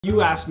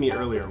You asked me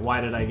earlier,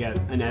 why did I get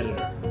an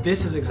editor?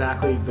 This is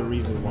exactly the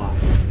reason why.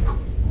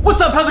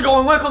 What's up, how's it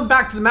going? Welcome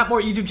back to the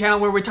Mort YouTube channel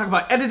where we talk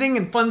about editing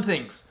and fun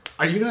things.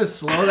 Are you gonna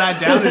slow that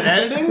down in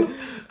editing?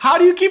 How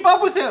do you keep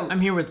up with him?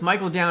 I'm here with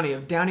Michael Downie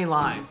of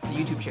DownieLive, the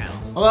YouTube channel.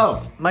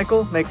 Hello.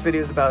 Michael makes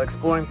videos about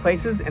exploring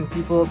places and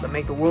people that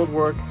make the world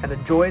work and the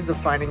joys of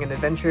finding an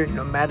adventure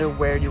no matter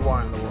where you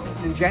are in the world.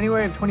 In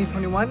January of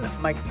 2021,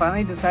 Mike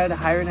finally decided to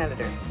hire an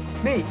editor.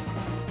 Me.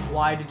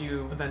 Why did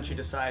you eventually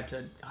decide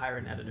to hire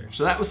an editor?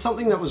 So that was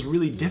something that was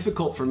really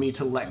difficult for me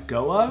to let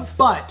go of,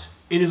 but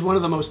it is one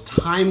of the most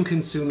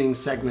time-consuming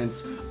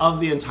segments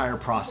of the entire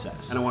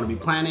process. I don't want to be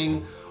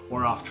planning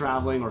or off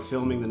traveling or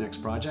filming the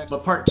next project.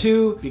 But part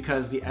two,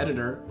 because the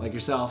editor, like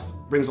yourself,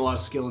 brings a lot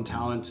of skill and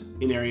talent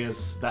in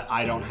areas that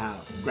I don't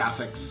have.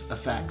 Graphics,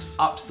 effects,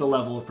 ups the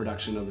level of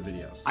production of the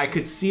videos. I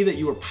could see that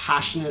you were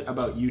passionate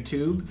about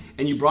YouTube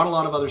and you brought a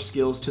lot of other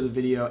skills to the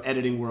video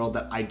editing world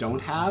that I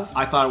don't have.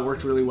 I thought it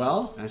worked really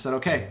well and I said,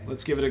 okay,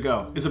 let's give it a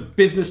go. It's a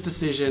business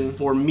decision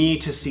for me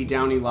to see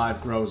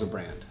DownieLive grow as a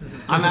brand.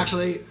 I'm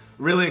actually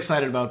really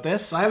excited about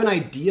this. I have an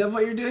idea of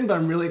what you're doing, but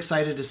I'm really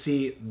excited to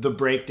see the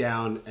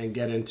breakdown and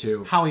get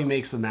into how he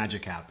makes the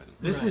magic happen.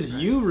 This is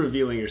you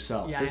revealing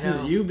yourself. Yeah, this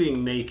is you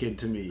being naked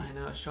to me. I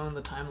know, showing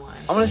the timeline.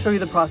 I'm gonna show you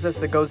the process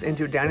that goes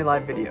into a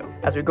DownieLive video.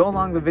 As we go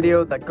along the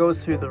video that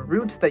goes through the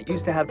route that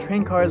used to have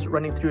train cars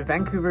running through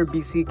Vancouver,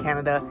 BC,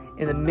 Canada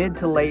in the mid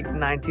to late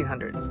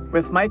 1900s.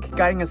 With Mike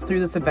guiding us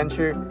through this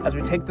adventure as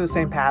we take the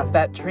same path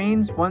that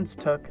trains once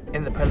took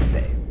in the present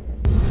day.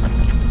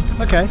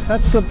 Okay,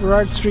 that's the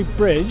Burrard Street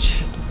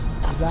Bridge.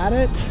 Is that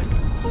it?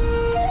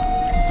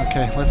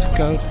 Okay, let's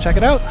go check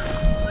it out.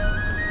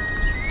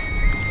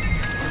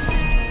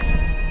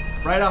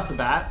 Right off the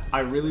bat,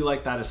 I really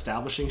like that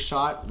establishing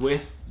shot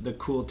with the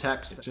cool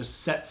text. It just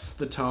sets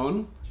the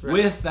tone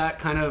with that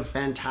kind of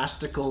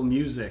fantastical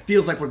music.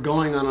 Feels like we're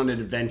going on an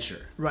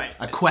adventure. Right.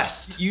 A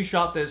quest. You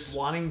shot this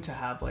wanting to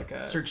have like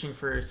a searching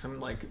for some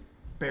like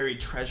buried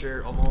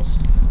treasure almost.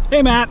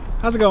 Hey Matt,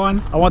 how's it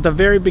going? I want the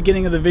very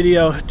beginning of the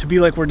video to be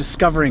like we're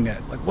discovering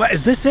it. Like, what,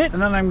 is this it?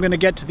 And then I'm gonna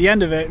get to the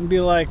end of it and be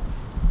like,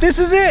 this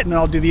is it! And then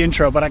I'll do the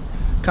intro, but I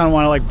kind of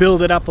want to like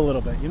build it up a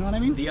little bit, you know what I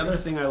mean? The other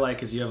thing I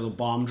like is you have the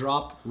bomb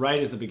drop right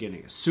at the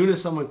beginning. As soon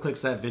as someone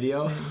clicks that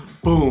video,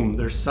 boom,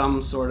 there's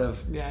some sort of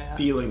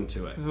feeling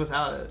to it. Because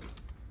without it.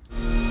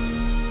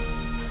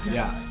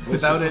 Yeah,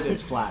 without it,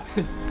 it's flat.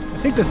 I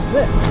think this is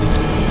it.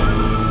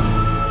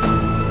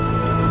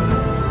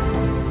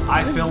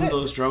 I filmed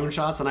those drone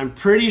shots and I'm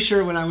pretty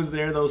sure when I was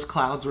there, those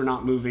clouds were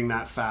not moving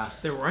that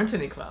fast. There weren't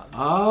any clouds.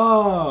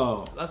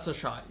 Oh. That's the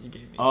shot you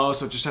gave me. Oh,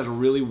 so it just had a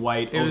really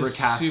white,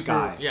 overcast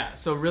sky. Yeah,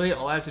 so really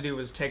all I have to do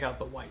was take out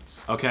the whites.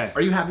 Okay.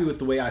 Are you happy with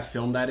the way I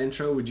filmed that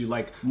intro? Would you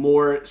like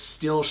more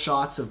still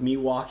shots of me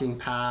walking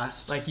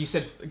past? Like you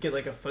said, get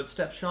like a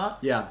footstep shot?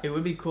 Yeah. It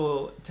would be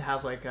cool to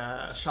have like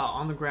a shot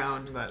on the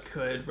ground that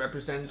could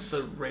represent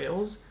the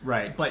rails.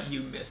 Right. But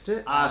you missed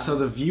it. So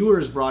the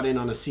viewers brought in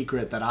on a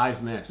secret that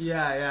I've missed.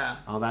 Yeah, yeah.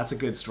 Oh, that's a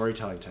good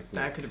storytelling technique.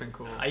 That could have been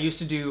cool. I used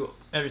to do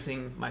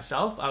everything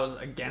myself. I was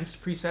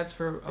against presets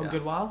for a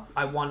good while.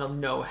 I want to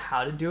know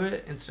how to do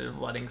it instead of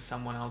letting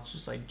someone else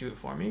just like do it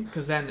for me.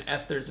 Because then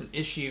if there's an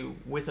issue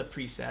with a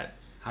preset,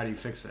 how do you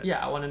fix it?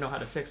 Yeah, I want to know how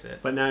to fix it.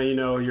 But now you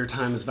know your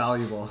time is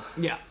valuable.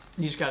 Yeah.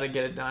 You just got to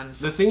get it done.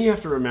 The thing you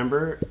have to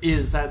remember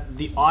is that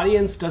the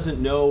audience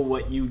doesn't know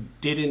what you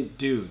didn't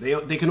do.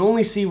 They can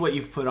only see what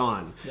you've put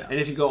on. Yeah. And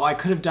if you go, I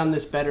could have done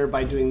this better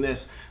by doing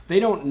this, they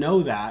don't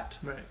know that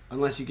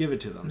unless you give it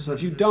to them. So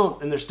if you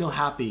don't and they're still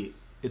happy,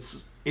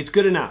 it's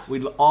good enough.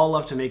 We'd all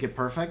love to make it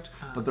perfect,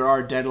 but there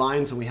are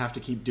deadlines and we have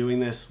to keep doing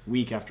this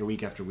week after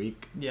week after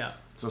week. Yeah.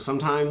 So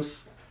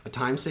sometimes a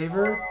time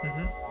saver.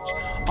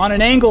 On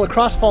an angle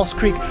across False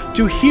Creek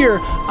to here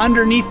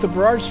underneath the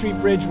Burrard Street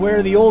Bridge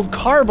where the old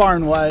car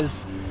barn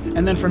was.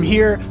 And then from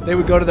here, they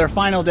would go to their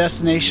final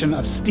destination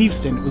of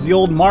Steveston. It was the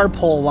old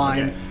Marpole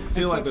line. Okay. I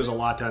feel like there's a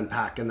lot to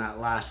unpack in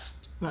that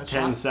last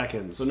 10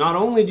 seconds. So not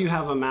only do you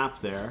have a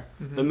map there,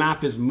 the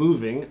map is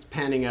moving, it's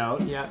panning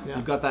out.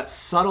 You've got that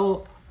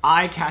subtle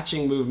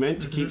eye-catching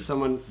movement to keep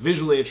someone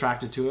visually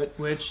attracted to it.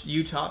 Which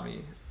you taught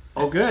me.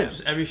 Oh, good.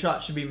 Just every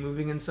shot should be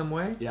moving in some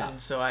way. Yeah. And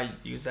so I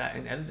use that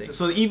in editing.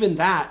 So even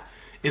that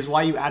is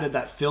why you added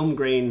that film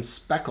grain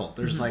speckle.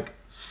 There's like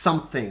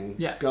something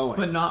going.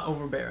 But not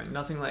overbearing.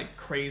 Nothing like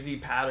crazy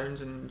patterns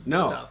and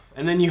stuff.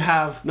 And then you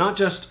have not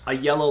just a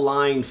yellow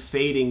line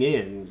fading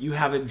in, you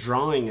have it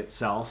drawing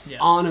itself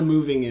on a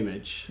moving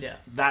image. Yeah.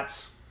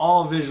 That's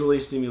all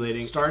visually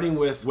stimulating. Starting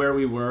with where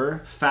we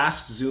were,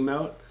 fast zoom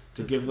out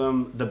to give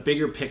them the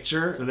bigger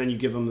picture, so then you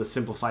give them the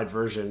simplified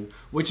version,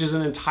 which is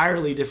an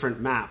entirely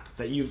different map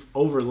that you've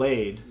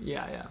overlaid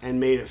and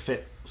made it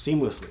fit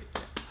seamlessly.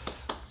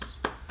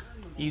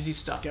 Easy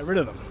stuff. Get rid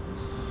of them.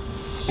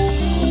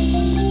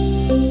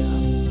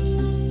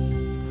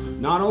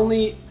 Not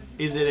only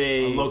Is it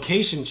a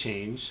location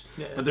change?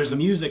 Yeah. But there's a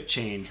music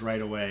change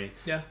right away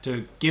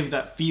to give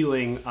that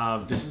feeling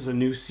of this is a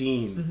new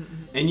scene.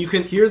 And you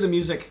can hear the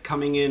music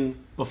coming in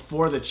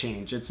before the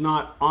change. It's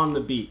not on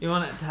the beat. You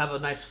want it to have a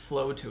nice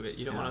flow to it.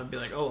 You don't want to be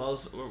like, oh,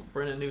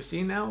 we're in a new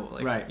scene now.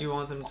 Like, right. You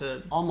want them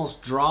to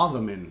almost draw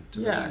them in to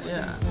the new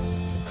scene.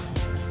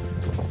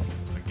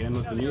 Again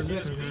with the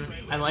music.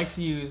 I like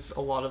to use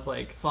a lot of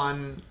like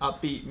fun,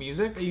 upbeat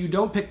music. You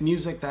don't pick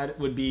music that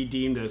would be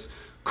deemed as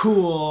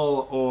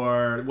cool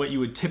or what you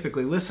would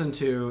typically listen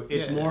to.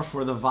 It's more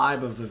for the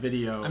vibe of the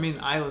video. I mean,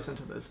 I listen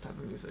to this type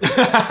of music.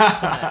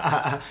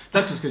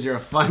 That's just because you're a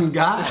fun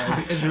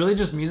guy. It's really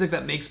just music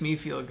that makes me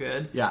feel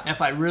good. Yeah.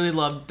 If I really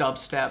love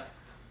dubstep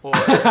or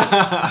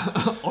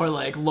or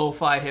like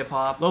lo-fi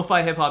hip-hop.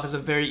 Lo-fi hip-hop is a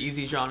very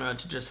easy genre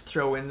to just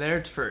throw in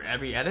there for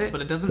every edit,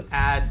 but it doesn't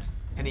add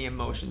any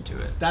emotion to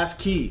it. That's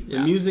key.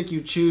 The music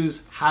you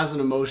choose has an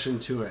emotion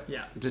to it.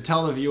 Yeah. To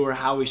tell the viewer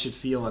how we should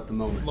feel at the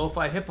moment.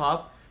 Lo-fi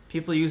hip-hop,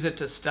 people use it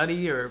to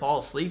study or fall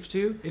asleep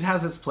to. It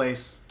has its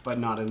place, but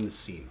not in the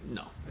scene.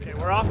 No. Okay,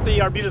 we're off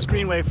the Arbutus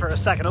Greenway for a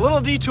second. A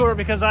little detour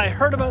because I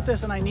heard about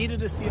this and I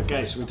needed to see it.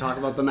 Okay, should we talk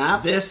about the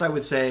map? This, I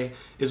would say,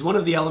 is one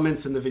of the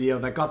elements in the video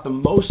that got the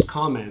most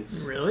comments.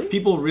 Really?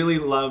 People really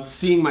love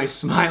seeing my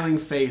smiling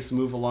face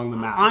move along the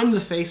map. I'm the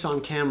face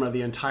on camera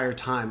the entire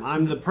time.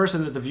 I'm the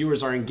person that the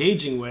viewers are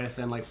engaging with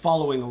and like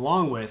following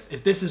along with.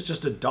 If this is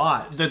just a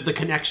dot, the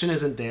connection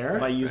isn't there.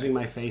 By using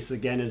my face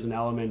again as an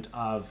element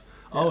of,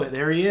 oh,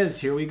 there he is,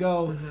 here we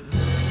go.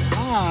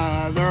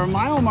 Ah, there are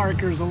mile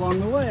markers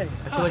along the way.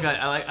 I feel like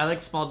I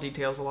like small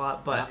details a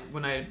lot, but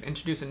when I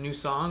introduce a new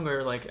song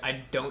or like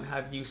I don't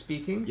have you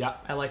speaking,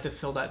 I like to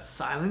fill that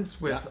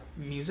silence with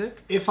music.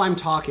 If I'm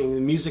talking,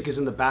 the music is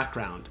in the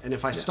background, and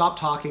if I stop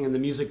talking and the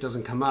music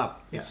doesn't come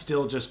up, it's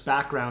still just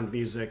background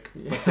music,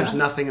 but there's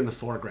nothing in the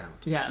foreground.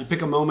 Yeah. You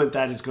pick a moment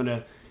that is going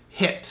to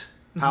hit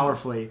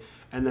powerfully,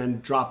 and then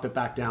drop it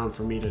back down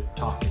for me to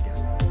talk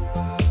again.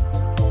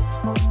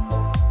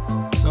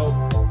 So,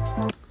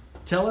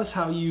 tell us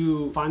how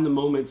you find the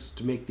moments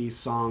to make these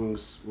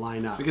songs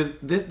line up. Because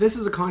this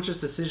is a conscious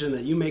decision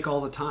that you make all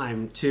the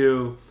time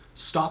to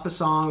stop a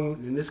song.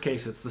 In this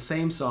case, it's the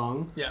same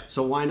song. Yeah.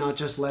 So why not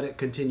just let it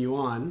continue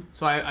on?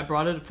 So I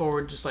brought it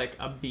forward just like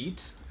a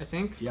beat, I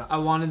think. Yeah. I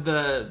wanted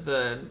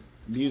the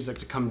music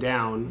to come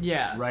down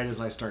Yeah. right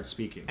as I start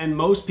speaking. And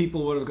most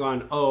people would have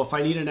gone, oh, if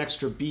I need an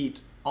extra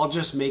beat, I'll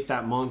just make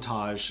that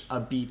montage a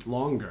beat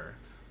longer.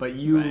 But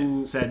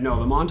you said, no,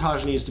 the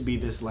montage needs to be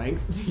this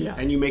length,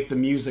 and you make the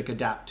music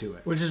adapt to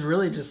it. Which is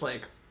really just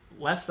like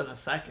less than a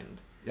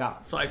second.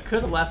 Yeah. So I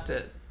could have left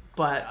it,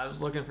 but I was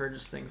looking for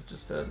just things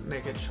just to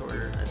make it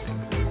shorter, I think.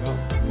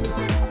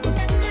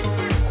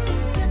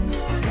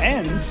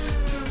 Ends.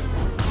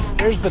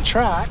 Here's the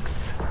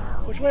tracks.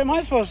 Which way am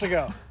I supposed to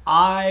go?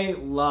 I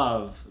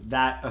love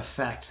that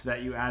effect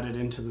that you added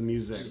into the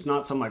music. It's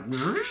not some like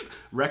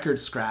record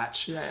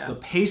scratch. The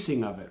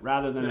pacing of it,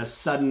 rather than a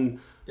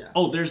sudden,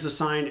 oh, there's the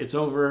sign, it's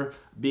over,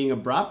 being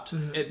abrupt.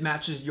 It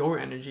matches your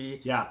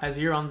energy. Yeah. As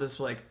you're on this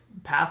like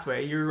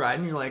pathway, you're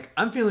riding, you're like,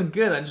 I'm feeling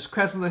good. I just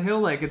crested the hill,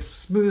 like it's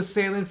smooth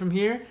sailing from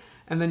here.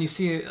 And then you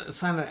see a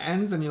sign that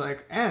ends, and you're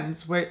like,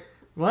 ends? Wait,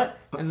 what?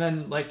 And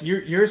then like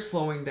you're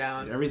slowing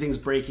down. Everything's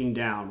breaking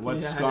down.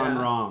 What's gone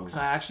wrong?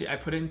 Actually, I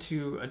put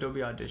into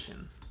Adobe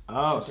Audition.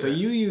 Oh, so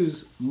you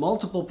use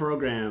multiple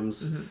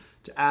programs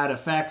to add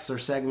effects or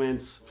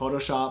segments,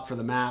 Photoshop for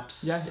the maps.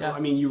 So, I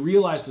mean, you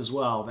realized as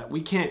well that we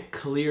can't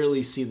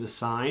clearly see the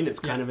sign. It's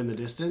kind of in the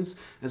distance.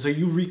 And so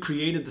you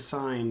recreated the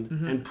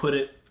sign and put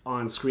it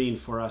on screen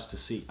for us to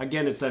see.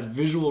 Again, it's that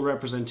visual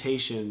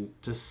representation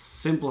to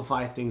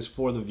simplify things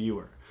for the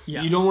viewer.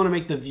 You don't want to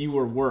make the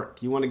viewer work.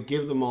 You want to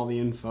give them all the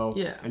info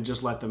and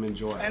just let them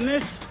enjoy. And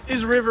this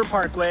is River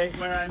Parkway,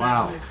 where I'm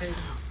actually paid.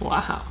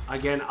 Wow.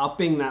 Again,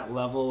 upping that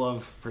level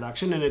of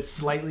production, and it's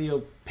slightly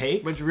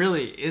opaque. Which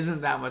really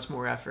isn't that much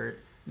more effort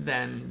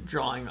than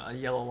drawing a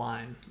yellow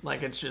line.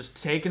 Like, it's just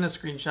taking a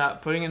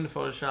screenshot, putting it into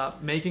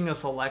Photoshop, making a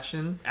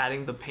selection,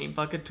 adding the paint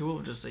bucket tool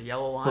of just a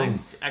yellow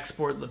line,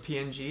 export the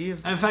PNG.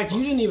 In fact,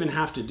 you didn't even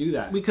have to do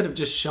that. We could have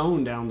just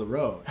shown down the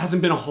road. It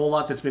hasn't been a whole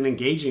lot that's been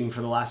engaging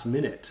for the last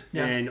minute.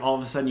 And all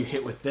of a sudden you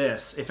hit with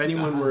this. If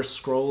anyone were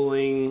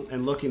scrolling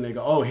and looking, they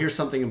go, oh, here's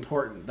something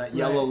important. That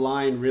yellow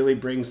line really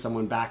brings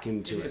someone back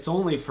into it. It's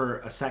only for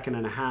a second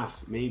and a half,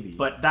 maybe.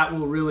 But that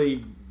will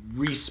really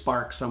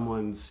re-spark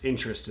someone's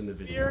interest in the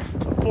video. Here,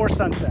 before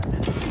sunset.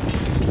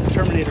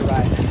 Terminator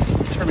ride.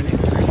 Terminator.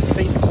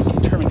 Fate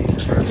Terminator.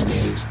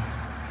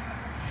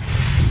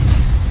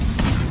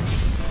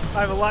 I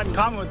have a lot in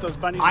common with those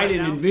bunnies. I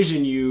didn't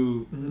envision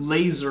you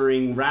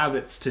lasering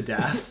rabbits to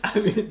death.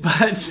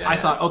 But I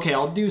thought, okay,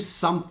 I'll do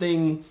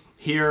something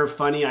here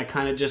funny.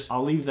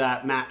 I'll leave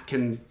that. Matt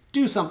can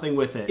do something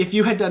with it. If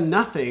you had done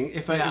nothing,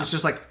 if it's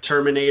just like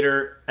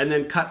Terminator and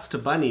then cuts to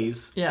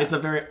bunnies, it's a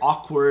very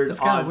awkward,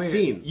 odd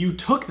scene. You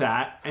took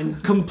that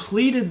and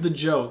completed the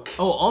joke.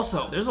 Oh,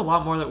 also, there's a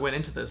lot more that went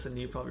into this than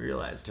you probably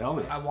realized. Tell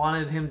me. I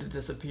wanted him to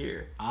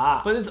disappear.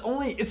 But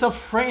it's a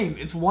frame.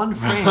 It's one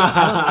frame.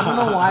 I don't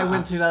know why I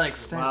went through that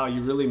extent. Wow,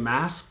 you really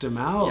masked him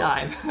out. Yeah,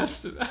 I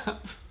masked him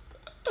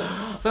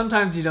out.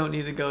 Sometimes you don't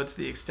need to go to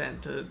the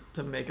extent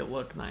to make it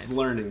look nice. It's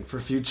learning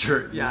for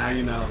future. Yeah, now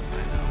you know. I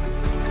know.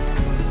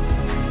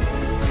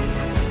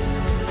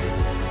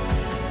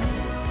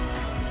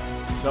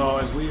 So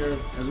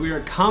as we are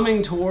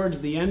coming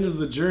towards the end of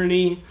the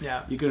journey,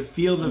 you can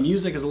feel the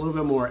music is a little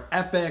bit more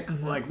epic,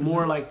 like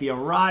more like the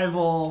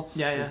arrival.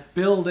 It's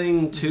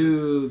building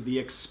to the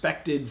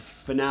expected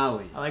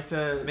finale. I like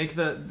to make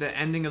the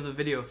ending of the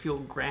video feel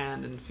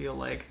grand and feel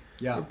like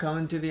we're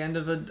coming to the end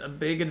of a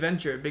big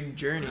adventure, a big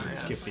journey.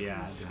 Skip the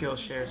ad.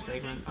 Skillshare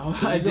segment. Oh,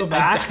 I did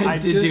back. I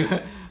did do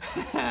it.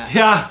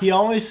 Yeah, he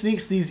always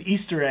sneaks these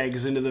Easter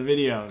eggs into the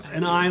videos,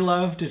 and I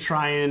love to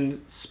try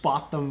and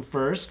spot them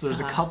first.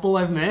 There's a couple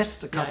I've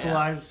missed, a couple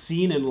I've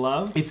seen and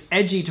loved. It's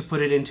edgy to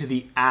put it into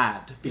the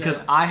ad because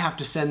I have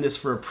to send this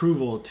for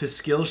approval to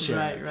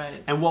Skillshare.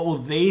 Right. And what will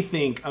they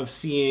think of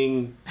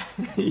seeing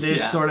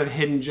this sort of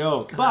hidden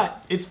joke?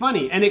 But it's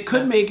funny, and it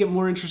could make it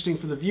more interesting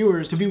for the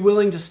viewers to be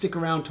willing to stick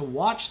around to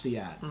watch the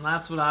ads. And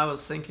that's what I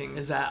was thinking,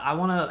 is that I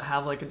want to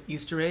have like an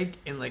Easter egg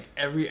in like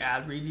every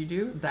ad read you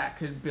do that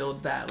could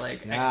build that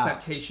like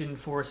expectation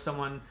for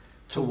someone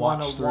to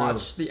want to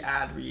watch the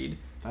ad read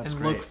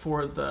and look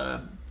for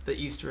the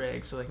Easter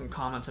egg so they can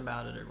comment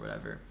about it or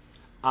whatever.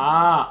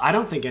 I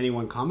don't think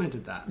anyone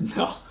commented that.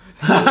 No.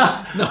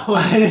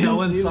 No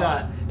one saw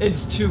it.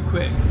 It's too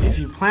quick. If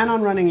you plan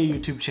on running a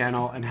YouTube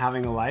channel and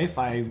having a life,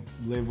 I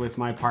live with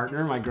my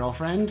partner, my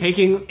girlfriend.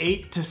 Taking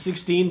 8 to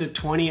 16 to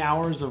 20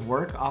 hours of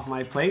work off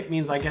my plate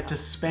means I get to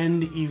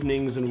spend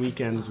evenings and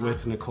weekends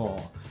with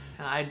Nicole.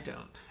 And I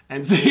don't.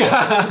 And so,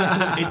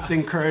 it's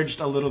encouraged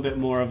a little bit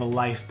more of a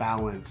life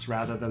balance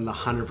rather than the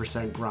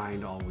 100%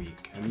 grind all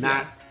week. And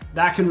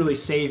that can really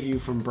save you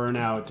from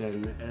burnout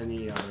and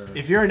any other.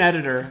 If you're an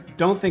editor,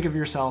 don't think of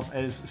yourself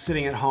as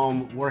sitting at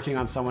home working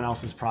on someone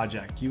else's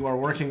project. You are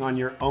working on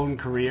your own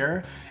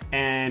career,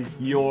 and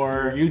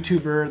your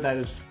YouTuber that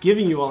is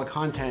giving you all the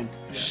content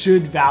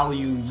should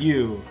value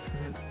you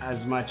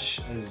as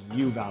much as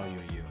you value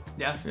you.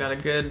 Yeah, you got a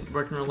good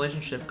working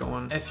relationship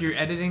going. If you're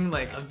editing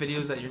like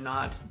videos that you're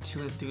not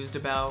too enthused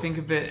about, think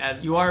of it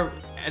as you are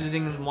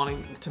editing and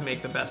wanting to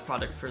make the best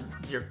product for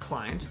your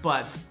client,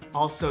 but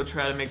also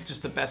try to make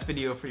just the best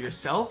video for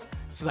yourself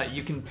so that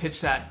you can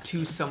pitch that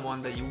to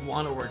someone that you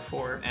want to work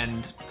for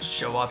and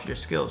show off your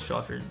skills, show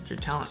off your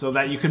talent. So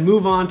that you can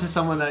move on to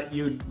someone that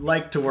you'd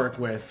like to work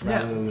with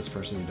rather than this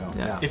person you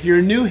don't. If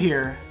you're new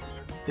here,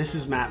 this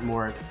is Matt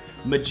Mort,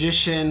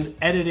 magician,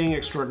 editing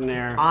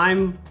extraordinaire.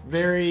 I'm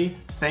very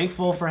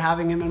thankful for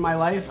having him in my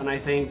life, and I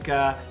think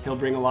he'll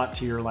bring a lot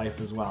to your life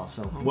as well.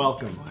 So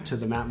welcome to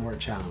the Matt Mort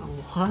channel.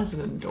 What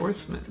an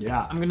endorsement.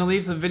 Yeah. I'm gonna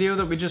leave the video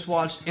that we just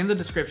watched in the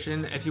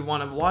description if you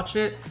want to watch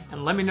it,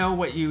 and let me know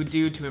what you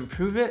do to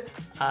improve it.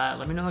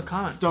 Let me know in the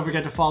comments. Don't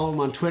forget to follow him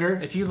on Twitter.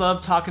 If you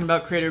love talking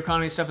about creator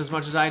economy stuff as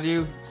much as I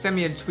do, send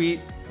me a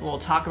tweet. We'll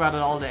talk about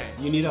it all day.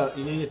 You need a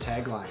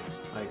tagline.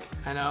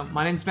 I know.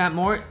 My name's Matt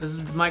Mort. This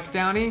is Mike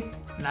Downie,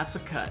 and that's a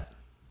cut.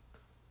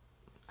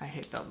 I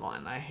hate that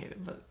line. I hate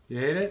it, but... You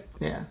hate it?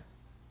 Yeah.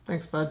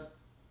 Thanks, bud.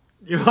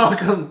 You're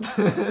welcome.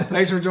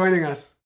 Thanks for joining us.